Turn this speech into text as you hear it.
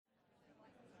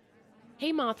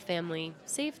Hey Moth family,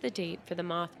 save the date for the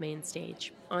Moth main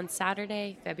stage on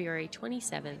Saturday, February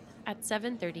 27th at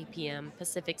 7:30 p.m.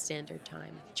 Pacific Standard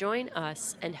Time. Join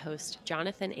us and host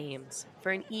Jonathan Ames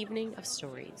for an evening of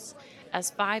stories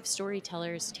as 5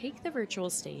 storytellers take the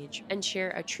virtual stage and share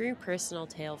a true personal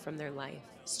tale from their life.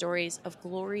 Stories of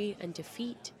glory and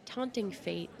defeat, taunting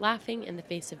fate, laughing in the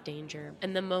face of danger,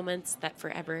 and the moments that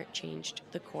forever changed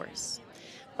the course.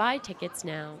 Buy tickets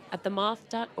now at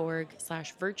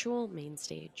themoth.org/virtual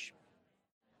mainstage.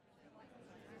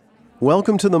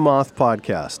 Welcome to the Moth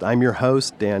Podcast. I'm your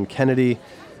host, Dan Kennedy.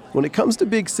 When it comes to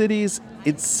big cities,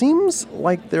 it seems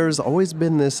like there's always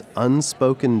been this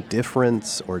unspoken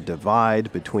difference or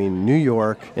divide between New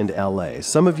York and LA.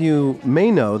 Some of you may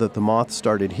know that the Moth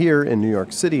started here in New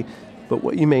York City, but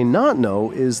what you may not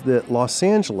know is that Los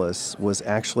Angeles was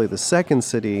actually the second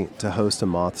city to host a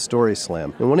Moth Story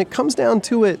Slam. And when it comes down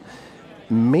to it,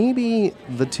 maybe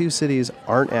the two cities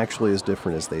aren't actually as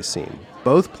different as they seem.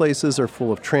 Both places are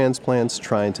full of transplants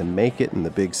trying to make it in the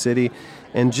big city,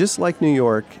 and just like New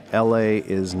York, LA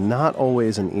is not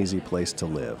always an easy place to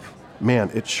live.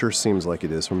 Man, it sure seems like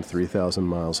it is from 3,000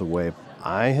 miles away.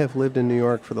 I have lived in New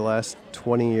York for the last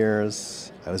 20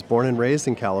 years. I was born and raised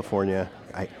in California.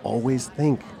 I always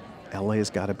think LA's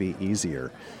got to be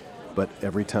easier, but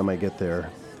every time I get there,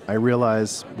 I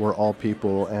realize we're all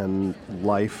people and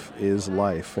life is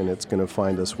life, and it's going to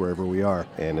find us wherever we are,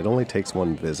 and it only takes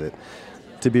one visit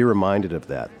to be reminded of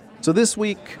that. So this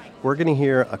week, we're going to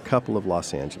hear a couple of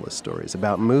Los Angeles stories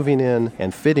about moving in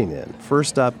and fitting in.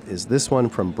 First up is this one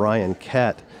from Bryan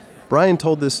Kett. Bryan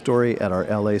told this story at our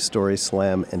LA Story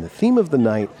Slam, and the theme of the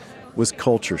night was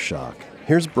culture shock.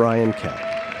 Here's Bryan Kett.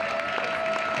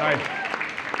 Hi.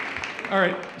 All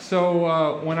right,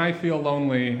 so when I feel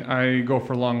lonely, I go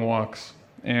for long walks.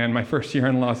 And my first year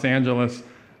in Los Angeles,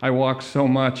 I walked so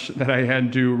much that I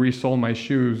had to resole my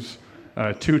shoes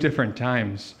 2 different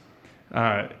times.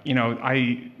 LA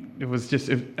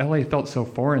felt so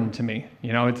foreign to me.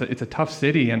 You know, it's a tough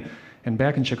city, and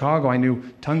back in Chicago, I knew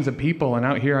tons of people, and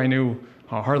out here I knew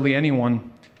hardly anyone.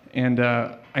 And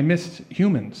I missed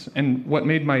humans. And what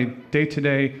made my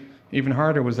day-to-day even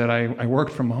harder was that I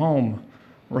worked from home,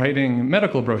 writing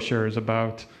medical brochures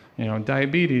about,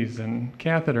 diabetes and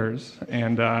catheters.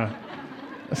 And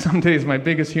some days my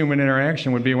biggest human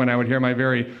interaction would be when I would hear my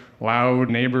very loud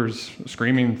neighbors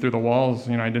screaming through the walls.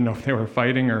 I didn't know if they were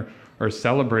fighting or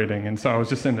celebrating. And so I was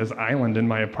just in this island in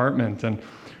my apartment. And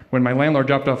when my landlord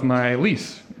dropped off my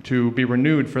lease to be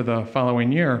renewed for the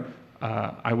following year,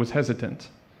 I was hesitant.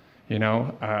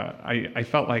 I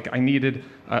felt like I needed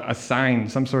a sign,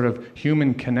 some sort of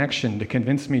human connection to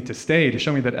convince me to stay, to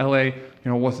show me that LA,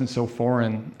 wasn't so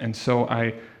foreign. And so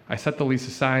I set the lease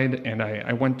aside, and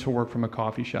I went to work from a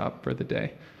coffee shop for the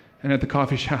day. And at the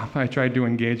coffee shop, I tried to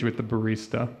engage with the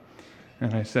barista.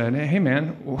 And I said, hey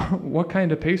man, what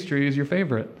kind of pastry is your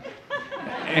favorite?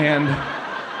 And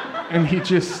he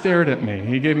just stared at me.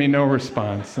 He gave me no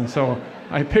response. And so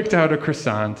I picked out a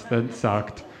croissant that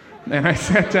sucked. And I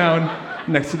sat down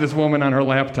next to this woman on her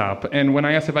laptop. And when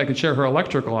I asked if I could share her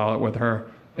electrical outlet with her,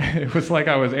 it was like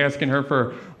I was asking her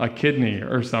for a kidney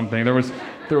or something. There was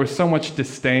so much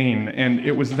disdain. And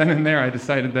it was then and there I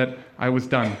decided that I was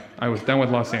done. I was done with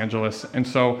Los Angeles. And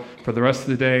so for the rest of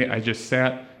the day, I just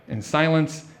sat in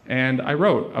silence and I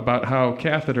wrote about how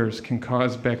catheters can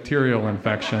cause bacterial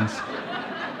infections.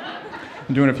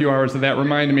 And doing a few hours of that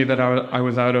reminded me that I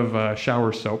was out of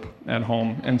shower soap at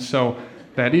home. And so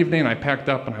that evening, I packed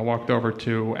up and I walked over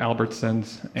to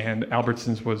Albertsons, and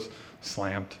Albertsons was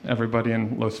slammed. Everybody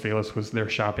in Los Feliz was there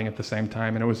shopping at the same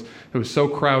time, and it was so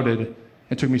crowded.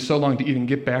 It took me so long to even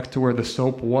get back to where the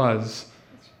soap was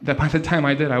that by the time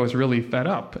I did, I was really fed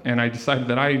up, and I decided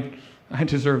that I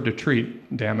deserved a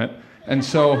treat, damn it. And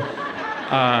so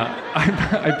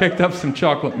I picked up some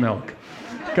chocolate milk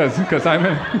because I'm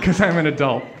an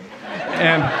adult,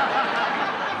 and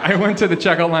I went to the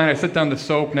checkout line, I set down the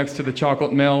soap next to the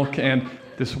chocolate milk, and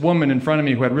this woman in front of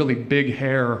me who had really big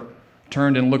hair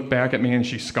turned and looked back at me, and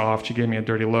she scoffed. She gave me a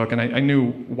dirty look, and I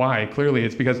knew why. Clearly,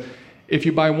 it's because if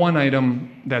you buy one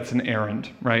item, that's an errand,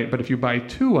 right? But if you buy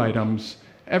 2 items,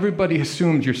 everybody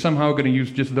assumes you're somehow going to use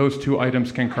just those 2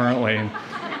 items concurrently. And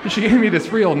she gave me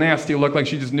this real nasty look, like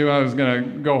she just knew I was going to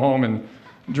go home and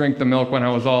drink the milk when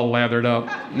I was all lathered up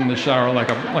in the shower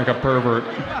like a pervert.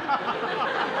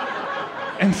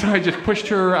 And so I just pushed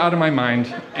her out of my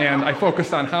mind, and I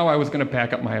focused on how I was going to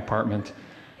pack up my apartment.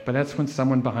 But that's when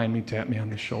someone behind me tapped me on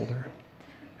the shoulder.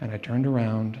 And I turned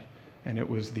around, and it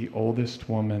was the oldest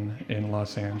woman in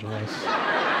Los Angeles.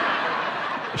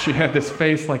 She had this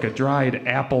face like a dried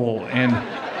apple, and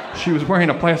she was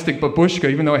wearing a plastic babushka,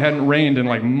 even though it hadn't rained in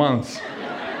like months.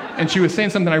 And she was saying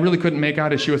something I really couldn't make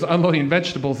out as she was unloading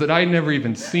vegetables that I'd never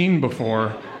even seen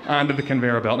before onto the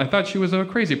conveyor belt. And I thought she was a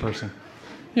crazy person.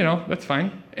 You know, that's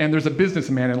fine. And there's a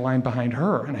businessman in line behind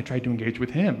her, and I tried to engage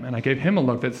with him. And I gave him a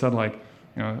look that said, like,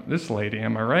 you know, this lady,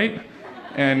 am I right?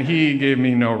 And he gave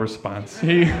me no response.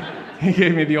 He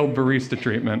gave me the old barista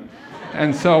treatment.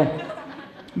 And so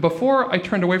before I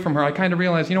turned away from her, I kind of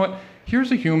realized, you know what?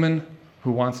 Here's a human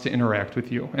who wants to interact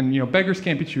with you. And, you know, beggars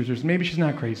can't be choosers. Maybe she's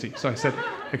not crazy. So I said,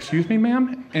 excuse me,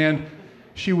 ma'am? And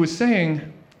she was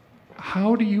saying,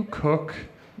 how do you cook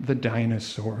the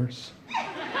dinosaurs?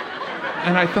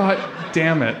 And I thought,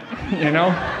 damn it, you know?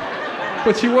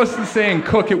 But she wasn't saying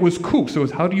cook, it was cook. So it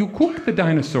was, how do you cook the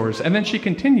dinosaurs? And then she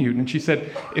continued, and she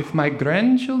said, if my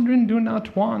grandchildren do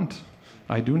not want,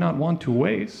 I do not want to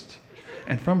waste.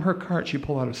 And from her cart, she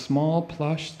pulled out a small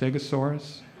plush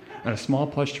stegosaurus and a small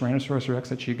plush Tyrannosaurus Rex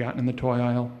that she had gotten in the toy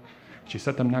aisle. She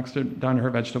set them down to her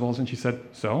vegetables, and she said,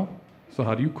 so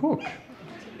how do you cook?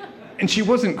 And she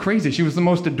wasn't crazy. She was the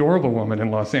most adorable woman in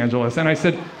Los Angeles. And I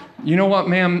said, you know what,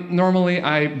 ma'am? Normally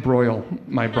I broil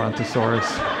my brontosaurus.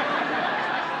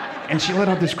 And she let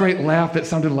out this great laugh that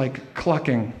sounded like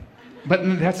clucking.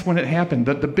 But that's when it happened.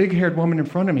 The big-haired woman in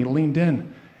front of me leaned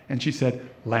in, and she said,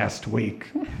 last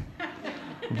week,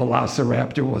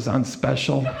 Velociraptor was on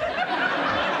special.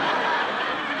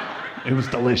 It was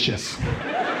delicious.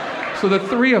 So the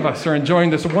three of us are enjoying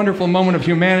this wonderful moment of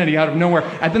humanity out of nowhere.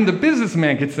 And then the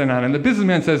businessman gets in on it. And the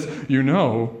businessman says, you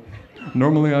know,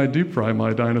 normally I deep fry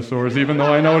my dinosaurs, even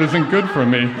though I know it isn't good for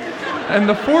me. And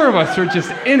the four of us are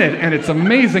just in it, and it's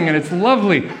amazing, and it's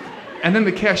lovely. And then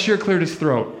the cashier cleared his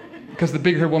throat, because the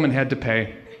big-haired woman had to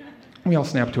pay. We all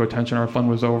snapped to attention. Our fun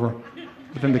was over.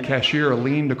 But then the cashier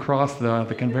leaned across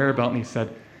the conveyor belt, and he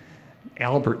said,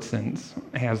 Albertsons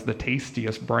has the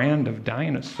tastiest brand of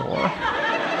dinosaur.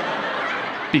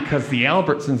 Because the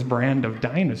Albertsons brand of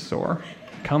dinosaur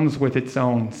comes with its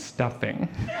own stuffing.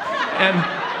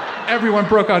 And everyone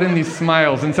broke out in these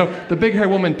smiles. And so the big-haired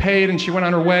woman paid, and she went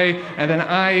on her way. And then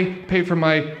I paid for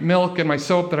my milk and my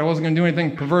soap that I wasn't going to do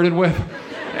anything perverted with.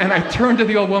 And I turned to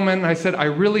the old woman, and I said, I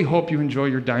really hope you enjoy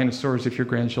your dinosaurs if your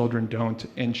grandchildren don't.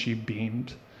 And she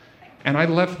beamed. And I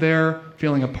left there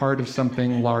feeling a part of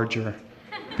something larger.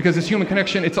 Because this human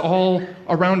connection, it's all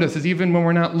around us. It's even when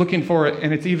we're not looking for it.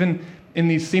 And it's even in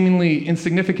these seemingly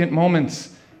insignificant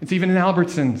moments. It's even in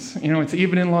Albertsons. You know, it's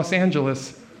even in Los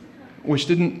Angeles, which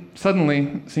didn't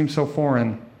suddenly seem so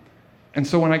foreign. And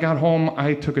so when I got home,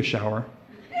 I took a shower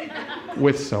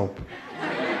with soap.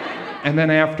 And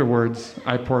then afterwards,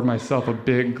 I poured myself a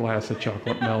big glass of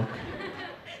chocolate milk.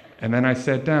 And then I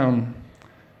sat down,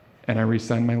 and I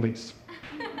re-signed my lease.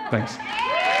 Thanks.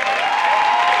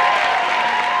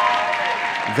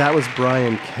 That was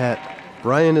Bryan Kett.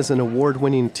 Bryan is an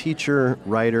award-winning teacher,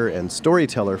 writer, and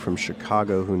storyteller from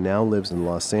Chicago who now lives in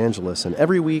Los Angeles. And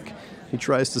every week, he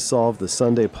tries to solve the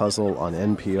Sunday puzzle on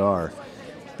NPR.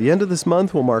 The end of this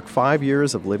month will mark 5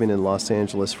 years of living in Los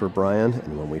Angeles for Bryan.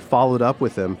 And when we followed up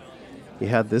with him, he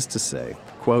had this to say,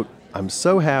 quote, I'm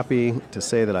so happy to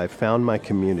say that I've found my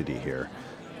community here.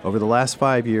 Over the last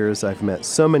 5 years, I've met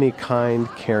so many kind,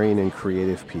 caring, and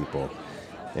creative people.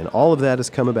 And all of that has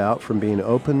come about from being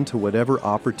open to whatever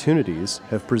opportunities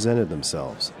have presented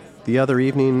themselves. The other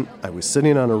evening, I was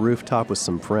sitting on a rooftop with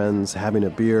some friends, having a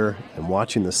beer, and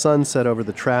watching the sun set over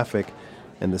the traffic,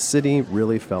 and the city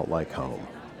really felt like home.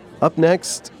 Up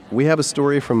next, we have a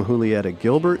story from Julieta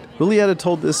Gilbert. Julieta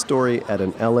told this story at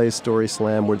an LA Story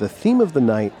Slam where the theme of the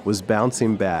night was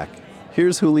bouncing back.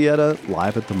 Here's Julieta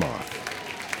live at the Moth.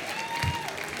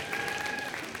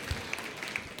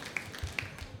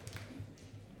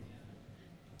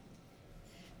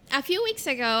 A few weeks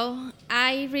ago,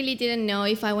 I really didn't know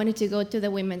if I wanted to go to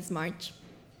the Women's March.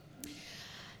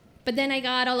 But then I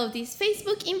got all of these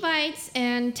Facebook invites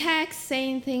and texts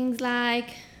saying things like,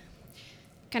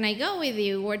 can I go with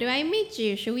you? Where do I meet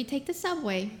you? Should we take the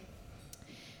subway?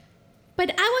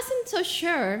 But I wasn't so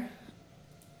sure.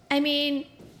 I mean,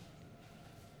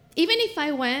 even if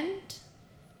I went,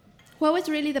 what was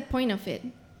really the point of it?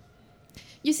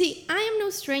 You see, I am no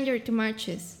stranger to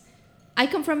marches. I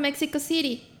come from Mexico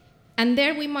City. And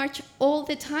there we march all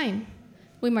the time.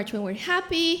 We march when we're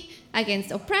happy,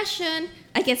 against oppression,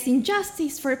 against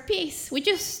injustice, for peace. We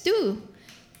just do.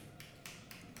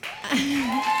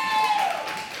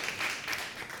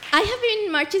 I have been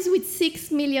in marches with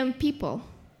 6 million people.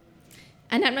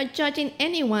 And I'm not judging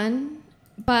anyone,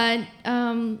 but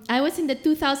I was in the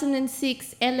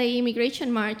 2006 LA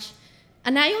Immigration March,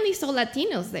 and I only saw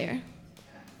Latinos there.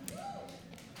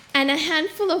 And a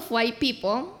handful of white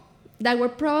people that were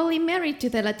probably married to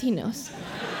the Latinos.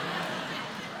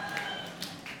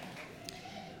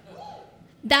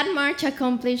 That march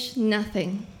accomplished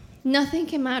nothing. Nothing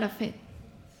came out of it.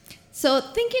 So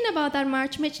thinking about that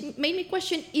march made me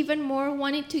question even more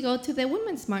wanting to go to the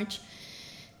Women's March.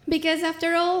 Because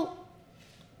after all,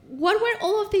 what were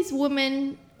all of these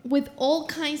women with all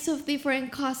kinds of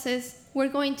different causes were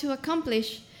going to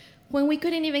accomplish when we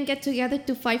couldn't even get together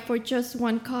to fight for just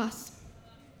one cause?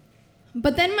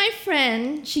 But then my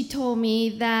friend, she told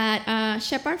me that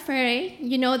Shepard Fairey,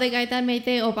 you know, the guy that made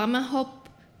the Obama Hope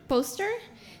poster,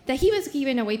 that he was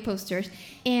giving away posters,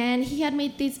 and he had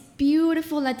made this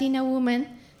beautiful Latina woman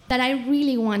that I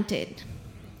really wanted.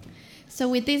 So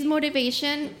with this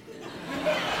motivation,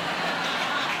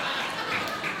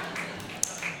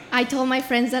 I told my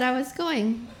friends that I was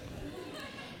going.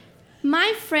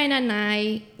 My friend and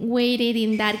I waited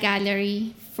in that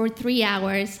gallery for 3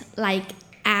 hours like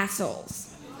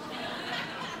assholes.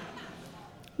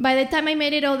 By the time I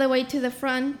made it all the way to the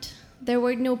front, there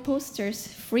were no posters,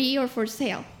 free or for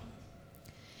sale.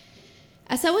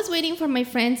 As I was waiting for my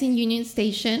friends in Union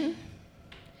Station,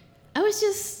 I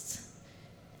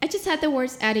just had the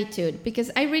worst attitude because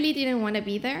I really didn't want to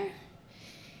be there.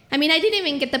 I mean, I didn't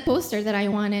even get the poster that I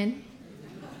wanted.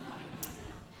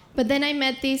 But then I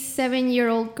met this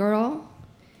 7-year-old girl.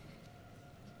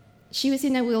 She was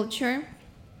in a wheelchair,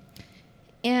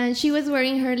 and she was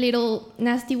wearing her little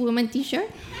Nasty Woman t-shirt.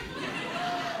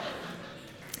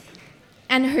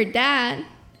 And her dad,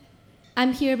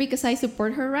 "I'm here because I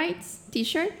support her rights"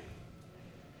 t-shirt.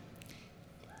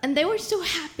 And they were so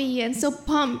happy and so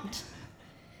pumped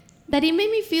that it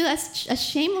made me feel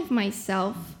ashamed of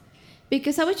myself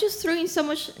because I was just throwing so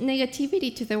much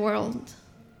negativity to the world.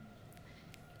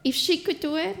 If she could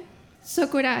do it, so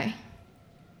could I.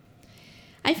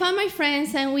 I found my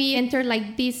friends and we entered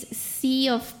like this sea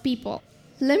of people.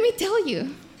 Let me tell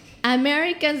you,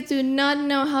 Americans do not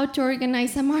know how to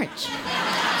organize a march.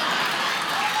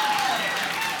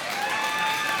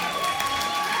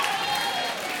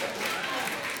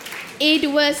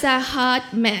 It was a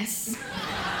hot mess.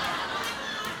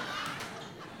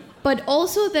 But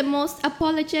also the most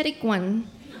apologetic one.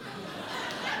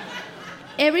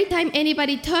 Every time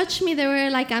anybody touched me, they were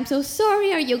like, "I'm so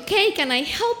sorry, are you okay? Can I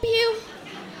help you?"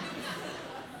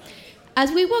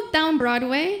 As we walked down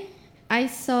Broadway, I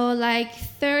saw like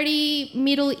 30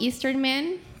 Middle Eastern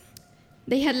men.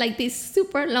 They had like these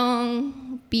super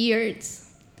long beards.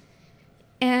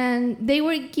 And they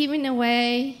were giving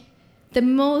away the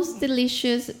most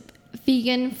delicious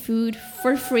vegan food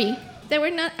for free. They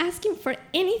were not asking for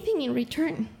anything in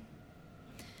return.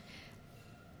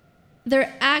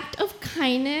 Their act of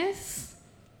kindness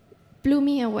blew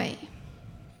me away.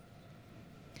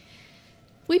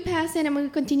 We passed it and we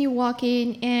continued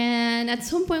walking, and at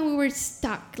some point we were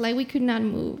stuck, like we could not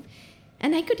move.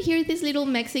 And I could hear these little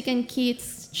Mexican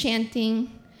kids chanting,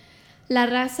 "La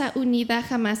raza unida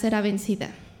jamás será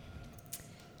vencida."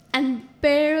 And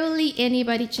barely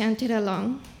anybody chanted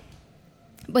along.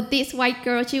 But this white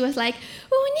girl, she was like,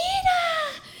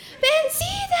 "Unida,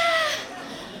 vencida."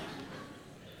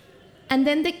 And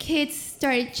then the kids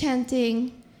started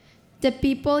chanting, "The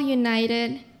people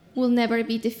united will never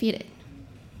be defeated."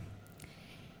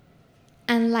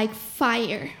 And like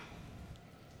fire,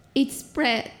 it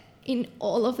spread in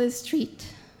all of the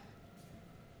street.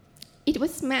 It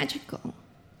was magical.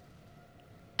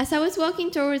 As I was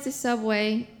walking towards the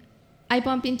subway, I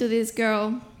bumped into this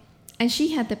girl, and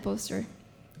she had the poster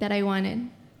that I wanted.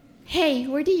 "Hey,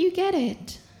 where did you get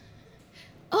it?"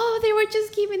 "Oh, they were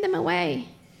just giving them away,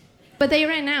 but they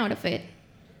ran out of it."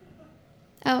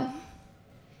 "Oh."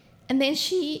 And then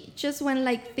she just went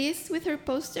like this with her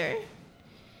poster,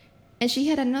 and she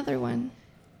had another one.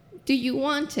 "Do you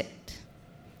want it?"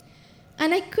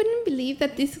 And I couldn't believe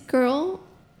that this girl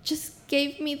just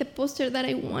gave me the poster that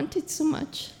I wanted so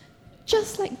much,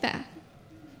 just like that.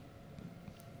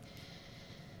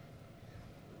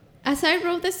 As I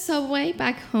rode the subway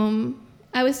back home,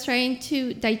 I was trying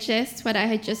to digest what I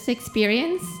had just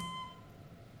experienced.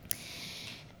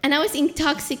 And I was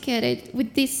intoxicated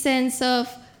with this sense of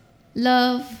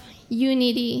love,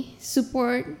 unity,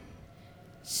 support,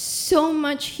 so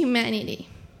much humanity.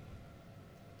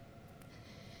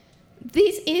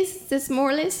 This is the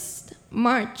smallest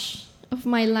march of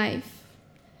my life.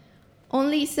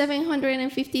 Only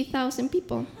 750,000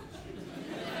 people.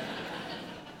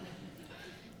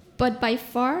 But by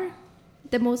far,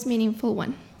 the most meaningful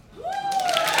one.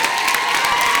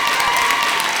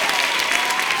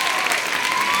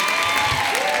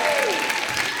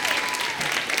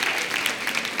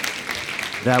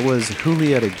 That was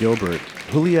Julieta Gilbert.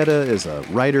 Julieta is a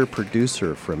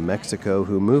writer-producer from Mexico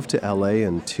who moved to LA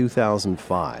in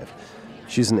 2005.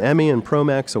 She's an Emmy and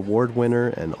Promax Award winner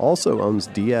and also owns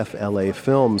DFLA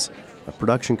Films, a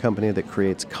production company that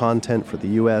creates content for the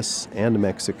U.S. and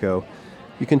Mexico.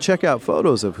 You can check out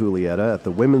photos of Julieta at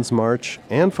the Women's March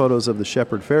and photos of the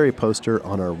Shepherd Ferry poster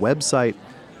on our website,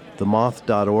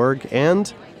 themoth.org.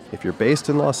 And if you're based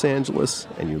in Los Angeles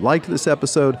and you liked this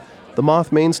episode, the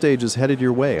Moth Main Stage is headed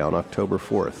your way on October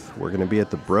 4th. We're going to be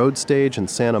at the Broad Stage in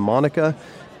Santa Monica.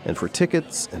 And for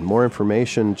tickets and more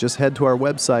information, just head to our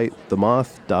website,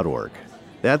 themoth.org.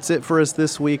 That's it for us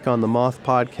this week on the Moth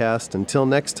Podcast. Until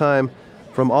next time,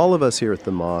 from all of us here at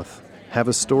the Moth, have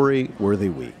a story-worthy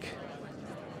week.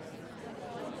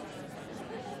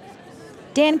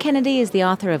 Dan Kennedy is the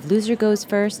author of Loser Goes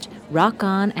First, Rock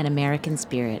On, and American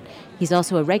Spirit. He's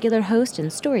also a regular host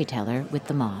and storyteller with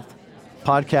The Moth.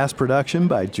 Podcast production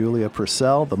by Julia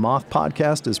Purcell. The Moth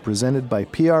Podcast is presented by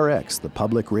PRX, the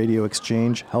Public Radio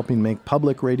Exchange, helping make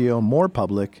public radio more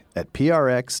public at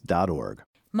prx.org.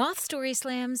 Moth Story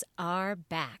Slams are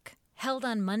back. Held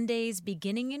on Mondays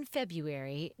beginning in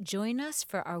February, join us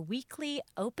for our weekly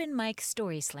open mic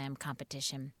story slam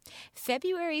competition.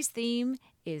 February's theme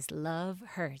is Love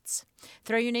Hurts.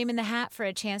 Throw your name in the hat for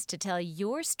a chance to tell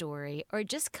your story or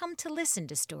just come to listen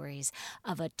to stories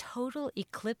of a total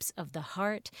eclipse of the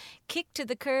heart, kicked to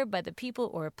the curb by the people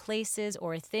or places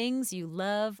or things you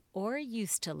love or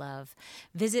used to love.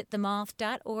 Visit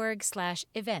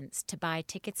themoth.org/events to buy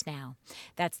tickets now.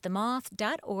 That's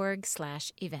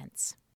themoth.org/events.